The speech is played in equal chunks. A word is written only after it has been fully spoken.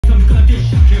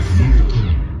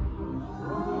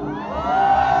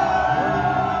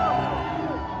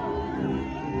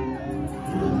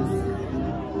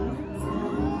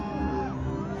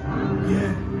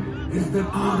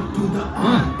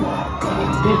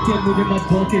देखे मुझे मत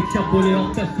भौंके सब बोले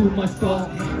of the too much talk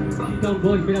down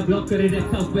boys मेरा ब्लॉक करे रे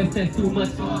साउथ वेस्ट है टू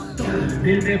मच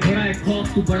दिल में भरा है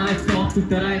खौफ तू बड़ा है शौक तू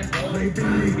डरा है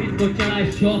इनको चढ़ा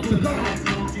है शौक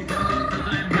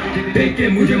देख के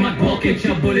मुझे मत भौंके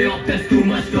सब बोले of the too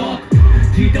much talk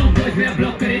down boys मेरा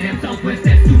ब्लॉक करे रे साउथ वेस्ट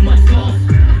है टू मच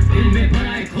टॉक दिल में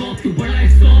भरा है खौफ तू बड़ा है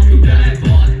शौक तू डरा है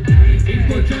बहुत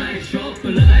इनको चढ़ा है शौक तो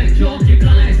लगा है चौक ये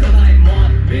काला है सदा है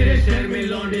मौत मेरे शहर में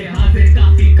लौंडे हाजिर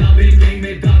काफी काबिल गैंग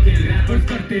में दाखिल रैपर्स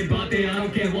करते बातें I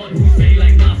don't care what who say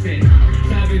like nothing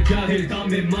savage जाहिल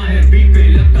काम में माहिर बीट पे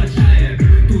लगता शायर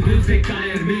तू दिल से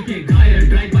कायर मिलके घायल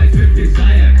ड्राइव बाय स्विफ्ट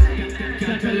डिजायर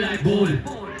क्या चल रहा है बोल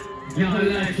यहाँ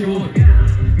हल्ला है शोर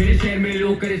मेरे शहर में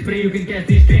लोग करे spray you can catch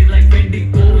this straight like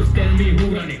bending course tell me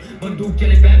who run it बंदूक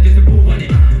चले बैग जैसे भूवन है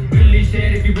दिल्ली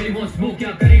शहर if you really want smoke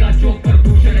क्या करेगा चौक पर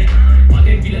दूषण है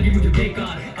बातें की लगी मुझे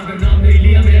बेकार अगर नाम नहीं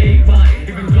लिया मेरा एक बार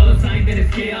if you draw the sign then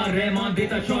it's K R Rahman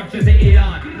देता शॉट जैसे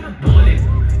एआर बॉलिंग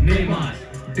नेमार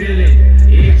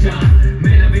ड्रिलिंग एक चार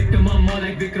मेरा victim more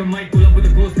like Vikram mic pull up with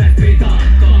the ghost that's बेटा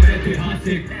काम है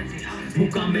ऐतिहासिक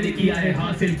मुकाम मैंने किया है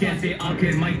हासिल कैसे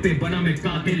आखिर माइक पे बना मैं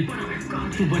कातिल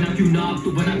तू बना क्यों नाक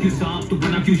तू बना क्यों सांप तू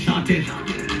बना क्यों शातिर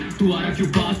तू आ रहा क्यों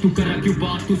पास तू करा क्यों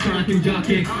बात तू सड़ा क्यों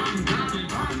जाके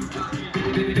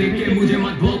देख के मुझे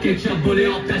मत भौंके सब बोले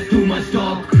of that's too much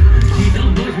talk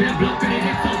down boys मेरा ब्लॉक करे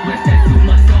रे south west that's too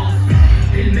much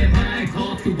talk दिल में भरा है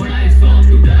खौफ तू बड़ा है शौक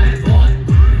तू डरा है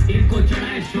बहुत इनको चढ़ा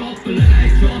है शौक तो लगा है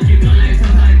चौक ये गाना है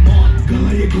सदा है मौत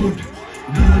गाना ये गुट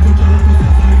गाना जो चला तो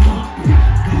सदा है मौत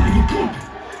गाना ये गुट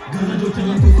गाना जो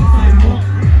चला तो सदा है मौत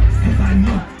सदा है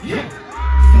मौत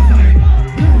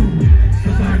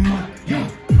सदा है मौत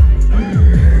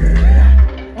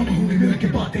अब होंगे मिल के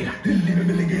बातें दिल्ली में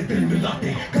मिलेंगे दिल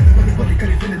मिलाते गाने वाले वाली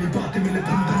करे फिल्मी बातें मिले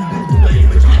धन धन भर दुबई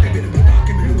में जाके मिले बता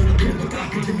के मिले वाला दिल बता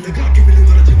के जिम लगा के मिले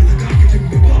वाला जिम लगा के जिम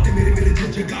में बातें मेरे मेरे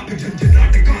जगह पे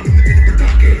झंझनाटे कानों में दिल बता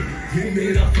के ये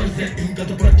मेरा फर्ज है इनका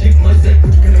तो बड़ा ठीक मर्ज है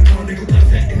कुछ मेरा खाने को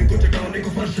तरस है इनको चटाने को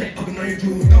फर्ज है अब ना ये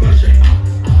झूठ का वर्ष है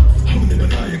हमने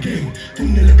बनाया गेम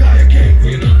तुमने लगाया game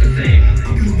we're not the same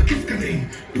अब लूँ मैं किसका name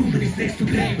too many snakes to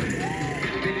blame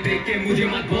देख के मुझे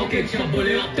मत भौंके सब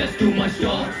बोले of that's too much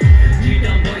talk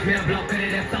down boys मेरा ब्लॉक करे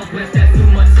रे south west that's too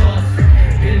much talk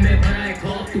दिल में भरा है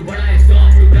खौफ तू बड़ा है शौक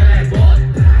तू डरा है बहुत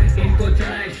इनको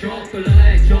चढ़ा है शौक तो लगा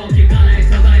है चौक ये गाना है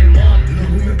सदा है मौत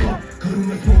लगूं मैं पॉप करूं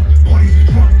मैं स्मोक बॉडीज में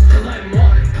ड्रॉप सदा है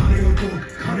मौत खाने और कोक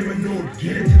खाने में नोट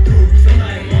ये रे थ्रोट सदा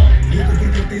है मौत लोगों पर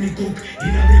करते नहीं कोक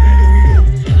इना दे बैलो वी नो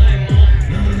सदा है मौत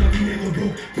ना ना ना we never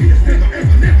broke we just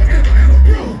never ever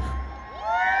broke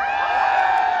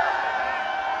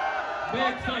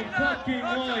make some fucking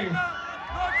noise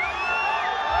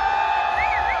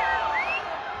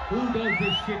who does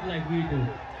this shit like we do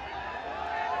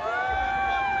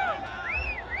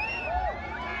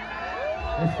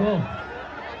let's go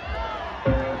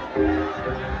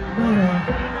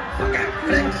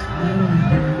flex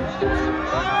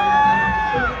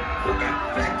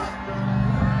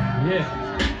yeah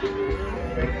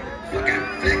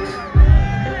flex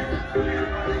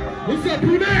what's up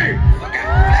Pune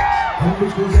हम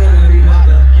मुझको ज़्यादा नहीं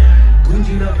भाता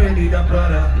गुंजी ना फेंडी ना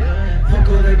प्रारा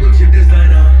फको ना कुछ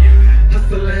डिज़ाइनर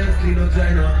हसल है असली नो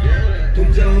चाइना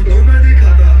तुम जाओ तो मैं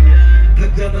दिखाता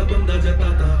थक जाता बंदा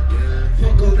जताता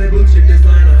फको ना कुछ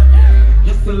डिज़ाइनर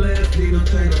हसल है असली नो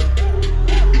चाइना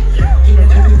तूने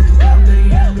छड़ी तो काम नहीं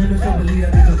है मैंने सब लिया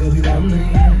देखा कभी काम नहीं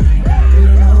है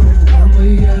मेरा नाम है काम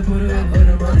वही है पर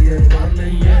हमारी है काम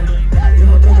नहीं है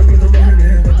यहाँ तक तो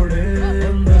महंगे कपड़े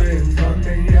अंदर इंसान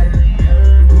नहीं है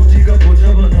का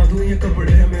बोझा बना दूं ये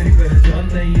कपड़े है मेरी पहचान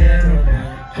नहीं है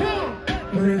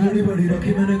मैंने गाड़ी बड़ी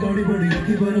रखी मैंने गाड़ी बड़ी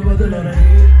रखी पर बदला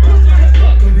नहीं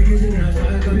कभी किसी ने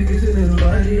हंसाया कभी किसी ने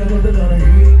रुलाया लिया बदला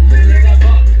नहीं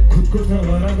खुद को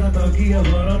संवारा था ताकि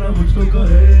हमारा ना मुझको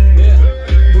करे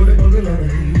बोले बदला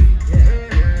नहीं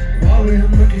वावे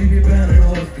हम नकली भी पहने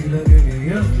और असली लगेंगे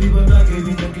ये असली बता के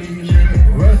भी नकली लेंगे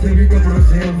वैसे भी कपड़ों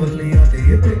से अव्वल नहीं आते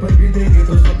ये पेपर भी देंगे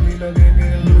तो सपनी लगेंगे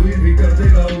लुई भी कर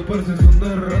देगा ऊपर से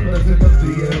सुंदर अंदर से तब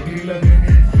भी अगली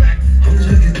लगेंगे हम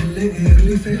जाके दिल लेंगे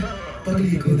अगली से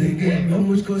अगली को देंगे हम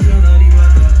मुझको ज्यादा नहीं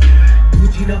आता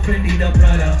गुची ना फेंडी ना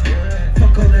प्रारा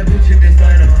फको ना बुलशिट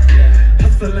डिजाइनर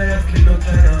हसल है असली नो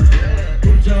चाइना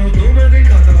तुम जाओ तो मैं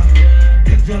दिखाता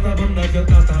थक जाता बंदा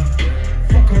जताता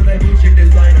फको ना बुलशिट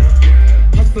डिजाइनर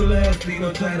हसल है असली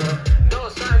no China no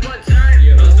sign one time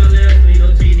ये hustle है असली नो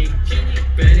चीनी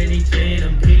पहले नहीं चेन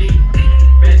हम ढीली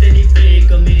पैसे नहीं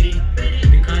फेक मेरी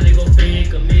दिखाने को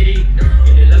फेक मेरी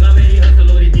इन्हें लगा मेरी हसल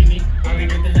हो रही धीमी अभी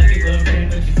मैं तो लगी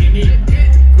गर्लफ्रेंड तो सी मी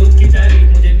खुद की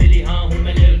तारीफ मुझे मिली हाँ हूँ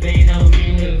मैं लिल गई ना हूँ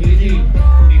मैं बिजी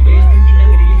पूरी बेस की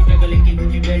नगरी स्ट्रगल इनकी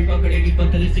मुझे बेल्ट पकड़ेगी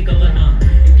पतली सी कमर हाँ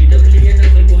इनकी डबली है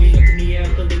नस्ल कोई शक नहीं है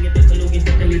तो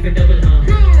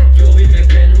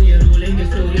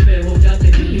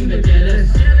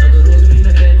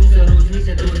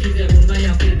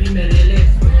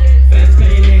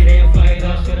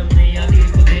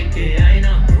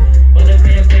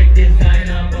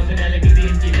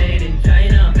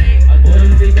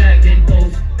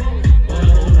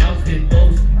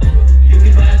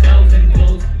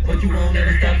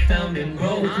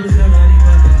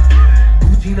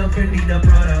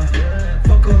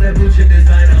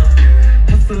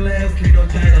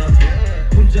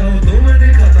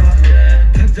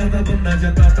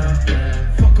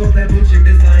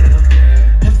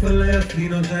asli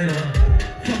no China.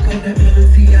 Fuck all them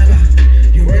Balenciaga.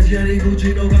 You rich yani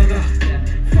Gucci no Gaga.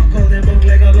 Fuck all them Bunk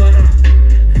like Habana.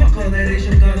 Fuck all that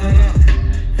Asian Gaga.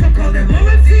 Fuck all them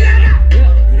Balenciaga.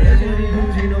 You rich yani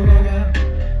Gucci no Gaga.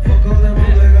 Fuck all them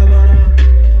Bunk like Habana.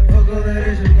 Fuck all that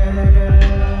Asian Gaga.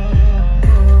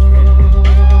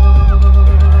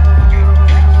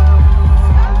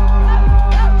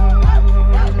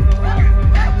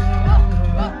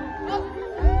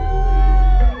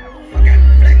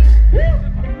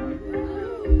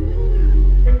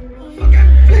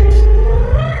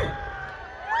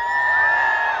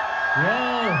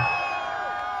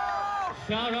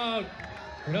 Shout out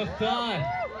Raftaar.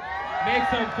 Make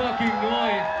some fucking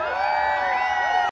noise.